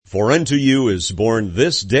For unto you is born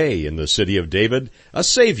this day in the city of David a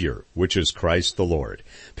Savior, which is Christ the Lord.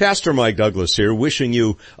 Pastor Mike Douglas here, wishing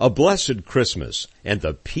you a blessed Christmas and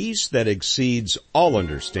the peace that exceeds all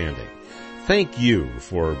understanding. Thank you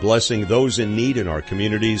for blessing those in need in our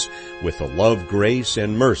communities with the love, grace,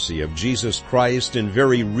 and mercy of Jesus Christ in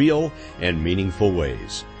very real and meaningful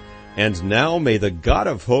ways. And now may the God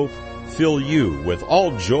of hope fill you with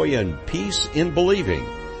all joy and peace in believing,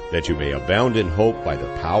 that you may abound in hope by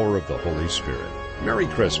the power of the Holy Spirit. Merry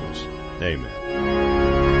Christmas. Amen.